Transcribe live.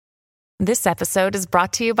This episode is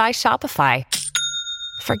brought to you by Shopify.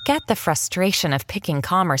 Forget the frustration of picking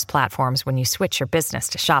commerce platforms when you switch your business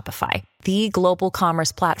to Shopify, the global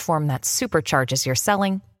commerce platform that supercharges your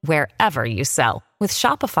selling wherever you sell. With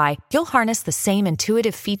Shopify, you'll harness the same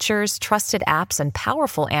intuitive features, trusted apps, and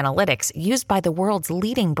powerful analytics used by the world's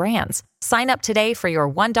leading brands. Sign up today for your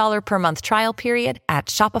 $1 per month trial period at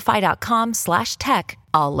shopify.com/tech,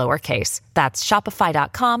 all lowercase. That's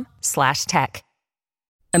shopify.com/tech.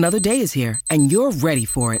 Another day is here, and you're ready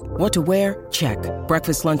for it. What to wear? Check.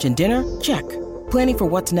 Breakfast, lunch, and dinner? Check. Planning for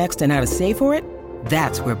what's next and how to save for it?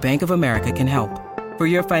 That's where Bank of America can help. For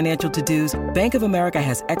your financial to-dos, Bank of America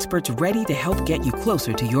has experts ready to help get you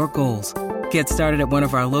closer to your goals. Get started at one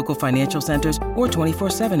of our local financial centers or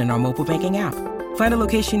 24/7 in our mobile banking app. Find a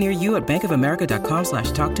location near you at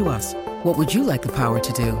bankofamerica.com/talktous. What would you like the power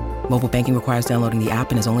to do? Mobile banking requires downloading the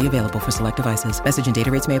app and is only available for select devices. Message and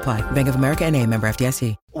data rates may apply. Bank of America NA, member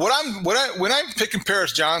FDIC. When I'm picking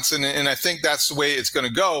Paris Johnson, and I think that's the way it's going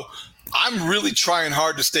to go, I'm really trying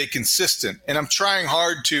hard to stay consistent, and I'm trying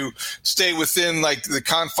hard to stay within like the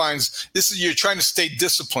confines. You're trying to stay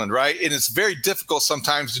disciplined, right? And it's very difficult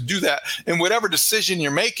sometimes to do that in whatever decision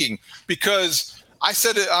you're making, because I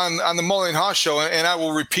said it on the Mully and Haw show, and I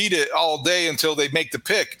will repeat it all day until they make the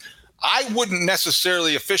pick. I wouldn't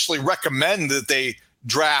necessarily officially recommend that they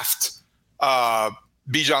draft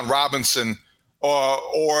Bijan Robinson,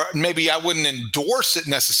 or maybe I wouldn't endorse it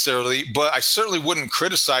necessarily, but I certainly wouldn't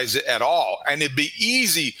criticize it at all. And it'd be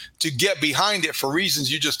easy to get behind it for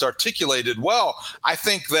reasons you just articulated well. I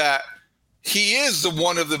think that he is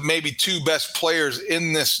one of the maybe two best players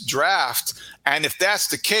in this draft. And if that's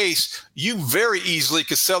the case, you very easily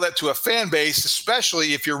could sell that to a fan base,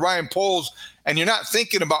 especially if you're Ryan Poles and you're not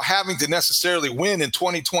thinking about having to necessarily win in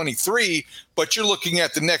 2023, but you're looking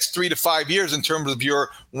at the next 3 to 5 years in terms of your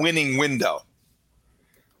winning window.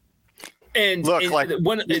 And Look,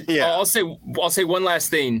 I'll say one last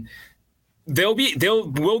thing. There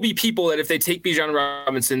will be people that if they take Bijan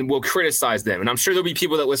Robinson will criticize them. And I'm sure there'll be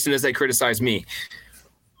people that listen as they criticize me.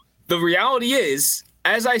 The reality is,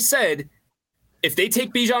 as I said, if they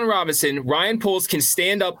take Bijan Robinson, Ryan Poles can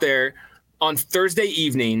stand up there on Thursday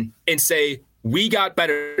evening and say, we got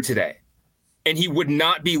better today. And he would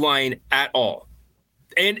not be lying at all.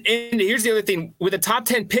 And here's the other thing. With a top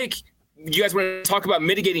 10 pick, you guys want to talk about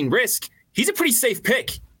mitigating risk. He's a pretty safe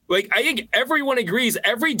pick. Like, I think everyone agrees.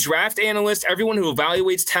 Every draft analyst, everyone who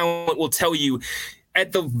evaluates talent will tell you,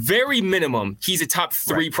 at the very minimum, he's a top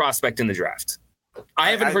 3 prospect in the draft.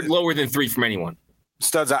 I haven't heard lower than 3 from anyone.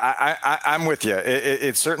 Studs, I'm with you.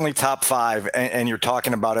 It's certainly top 5, and you're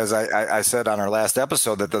talking about, as I said on our last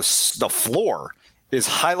episode, that the floor is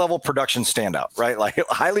high-level production standout, right? Like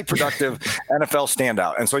highly productive NFL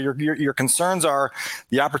standout. And so your concerns are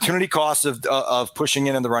the opportunity cost of pushing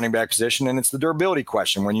in the running back position, and it's the durability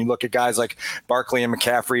question. When you look at guys like Barkley and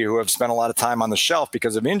McCaffrey who have spent a lot of time on the shelf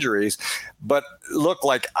because of injuries, but look,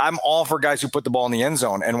 like I'm all for guys who put the ball in the end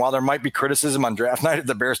zone. And while there might be criticism on draft night if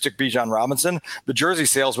the Bears took Bijan Robinson, the jersey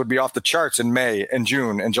sales would be off the charts in May and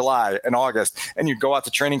June and July and August. And you'd go out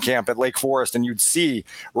to training camp at Lake Forest and you'd see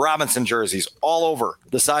Robinson jerseys all over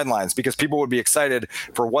the sidelines because people would be excited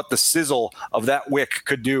for what the sizzle of that wick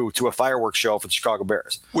could do to a fireworks show for the Chicago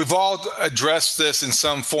Bears. We've all addressed this in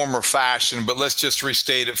some form or fashion, but let's just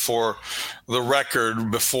restate it for the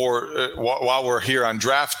record before while we're here on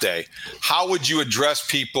draft day. How would you address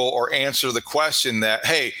people or answer the question that,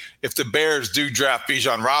 hey, if the Bears do draft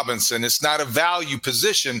Bijan Robinson, it's not a value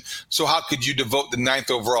position, so how could you devote the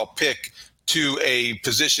 9th overall pick to a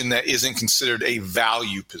position that isn't considered a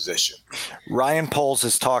value position? Ryan Poles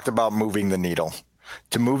has talked about moving the needle.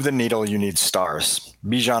 To move the needle, you need stars.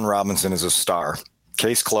 Bijan Robinson is a star.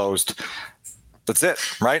 Case closed. That's it,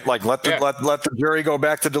 right? Like let the jury go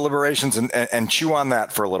back to deliberations and chew on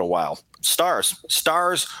that for a little while.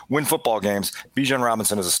 Stars win football games. Bijan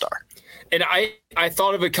Robinson is a star. And I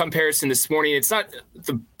thought of a comparison this morning. It's not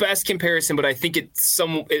the best comparison, but I think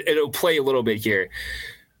it'll play a little bit here.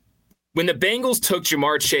 When the Bengals took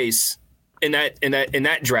Jamar Chase in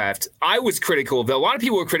that draft, I was critical of them. A lot of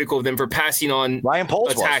people were critical of them for passing on Ryan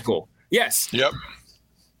Poles a tackle. Yes. Yep.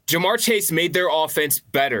 Jamar Chase made their offense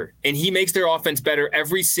better, and he makes their offense better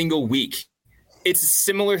every single week. It's a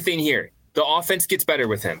similar thing here. The offense gets better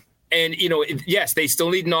with him. And, yes, they still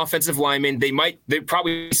need an offensive lineman. They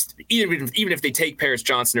probably, even if they take Paris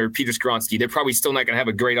Johnson or Peter Skoronski, they're probably still not going to have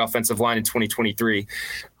a great offensive line in 2023.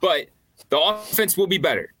 But the offense will be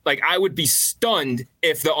better. Like, I would be stunned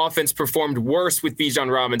if the offense performed worse with Bijan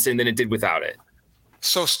Robinson than it did without it.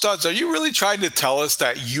 So, Studs, are you really trying to tell us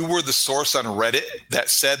that you were the source on Reddit that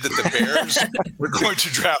said that the Bears were going to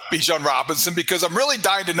draft Bijan Robinson? Because I'm really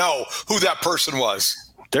dying to know who that person was.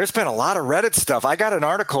 There's been a lot of Reddit stuff. I got an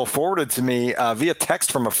article forwarded to me via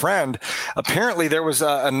text from a friend. Apparently, there was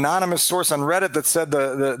an anonymous source on Reddit that said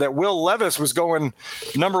that Will Levis was going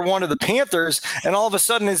number 1 to the Panthers, and all of a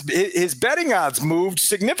sudden his betting odds moved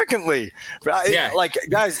significantly. Yeah. Like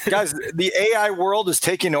guys, the AI world is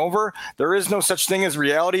taking over. There is no such thing as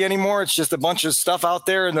reality anymore. It's just a bunch of stuff out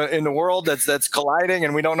there in the world that's colliding,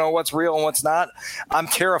 and we don't know what's real and what's not. I'm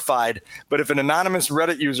terrified. But if an anonymous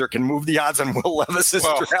Reddit user can move the odds on Will Levis's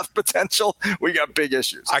draft potential, we got big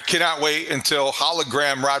issues. I cannot wait until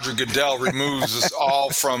hologram Roger Goodell removes us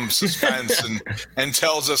all from suspense and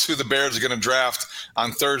tells us who the Bears are going to draft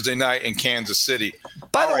on Thursday night in Kansas City.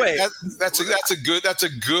 By the way, that's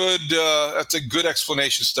a good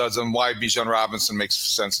explanation, Studs, on why Bijan Robinson makes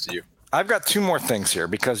sense to you. I've got 2 more things here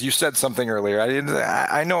because you said something earlier.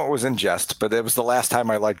 I know it was in jest, but it was the last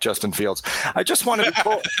time I liked Justin Fields. I just wanted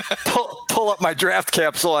to pull up my draft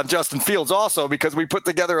capsule on Justin Fields also, because we put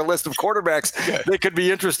together a list of quarterbacks they could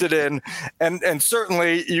be interested in, and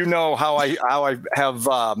certainly you know how I have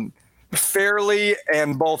fairly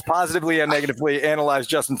and both positively and negatively analyzed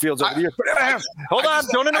Justin Fields over the years. Hold on,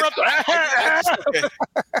 don't interrupt.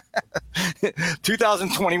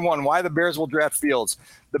 2021, why the Bears will draft Fields.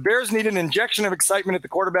 The Bears need an injection of excitement at the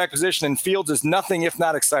quarterback position, and Fields is nothing if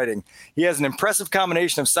not exciting. He has an impressive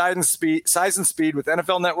combination of size and speed, with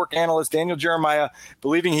NFL Network analyst Daniel Jeremiah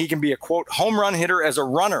believing he can be a, quote, home run hitter as a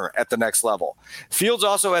runner at the next level. Fields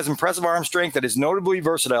also has impressive arm strength that is notably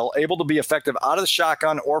versatile, able to be effective out of the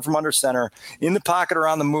shotgun or from under center, in the pocket or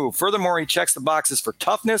on the move. Furthermore, he checks the boxes for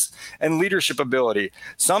toughness and leadership ability.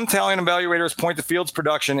 Some talent evaluators point to Fields'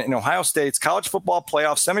 production in Ohio State's college football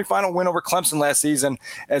playoff semifinal win over Clemson last season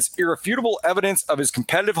as irrefutable evidence of his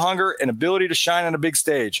competitive hunger and ability to shine on a big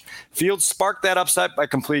stage. Fields sparked that upside by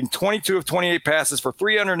completing 22 of 28 passes for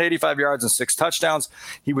 385 yards and 6 touchdowns.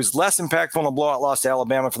 He was less impactful in a blowout loss to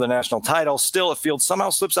Alabama for the national title. Still, if Fields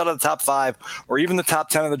somehow slips out of the top 5 or even the top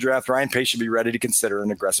 10 of the draft, Ryan Pace should be ready to consider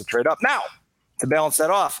an aggressive trade up. Now, to balance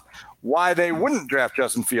that off, why they wouldn't draft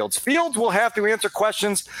Justin Fields. Fields will have to answer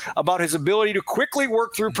questions about his ability to quickly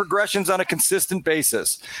work through progressions on a consistent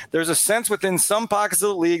basis. There's a sense within some pockets of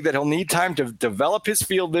the league that he'll need time to develop his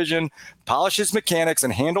field vision, polish his mechanics,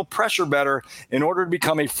 and handle pressure better in order to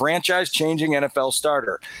become a franchise-changing NFL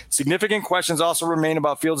starter. Significant questions also remain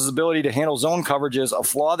about Fields' ability to handle zone coverages, a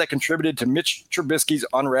flaw that contributed to Mitch Trubisky's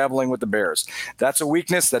unraveling with the Bears. That's a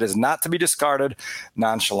weakness that is not to be discarded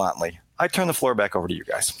nonchalantly. I turn the floor back over to you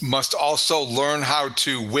guys. Must also learn how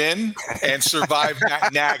to win and survive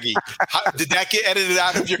Nagy. Did that get edited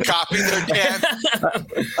out of your copy there, Dan?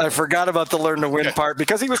 I forgot about the learn to win part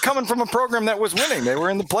because he was coming from a program that was winning. They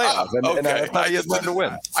were in the playoffs, and I thought he had learned to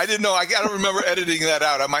win. I didn't know. I don't remember editing that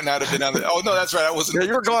out. I might not have been on the. Oh, no, that's right. I wasn't. Yeah,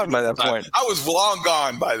 you were gone by that point. I was long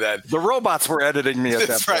gone by then. The robots were editing me at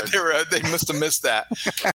that point. That's right. They must have missed that.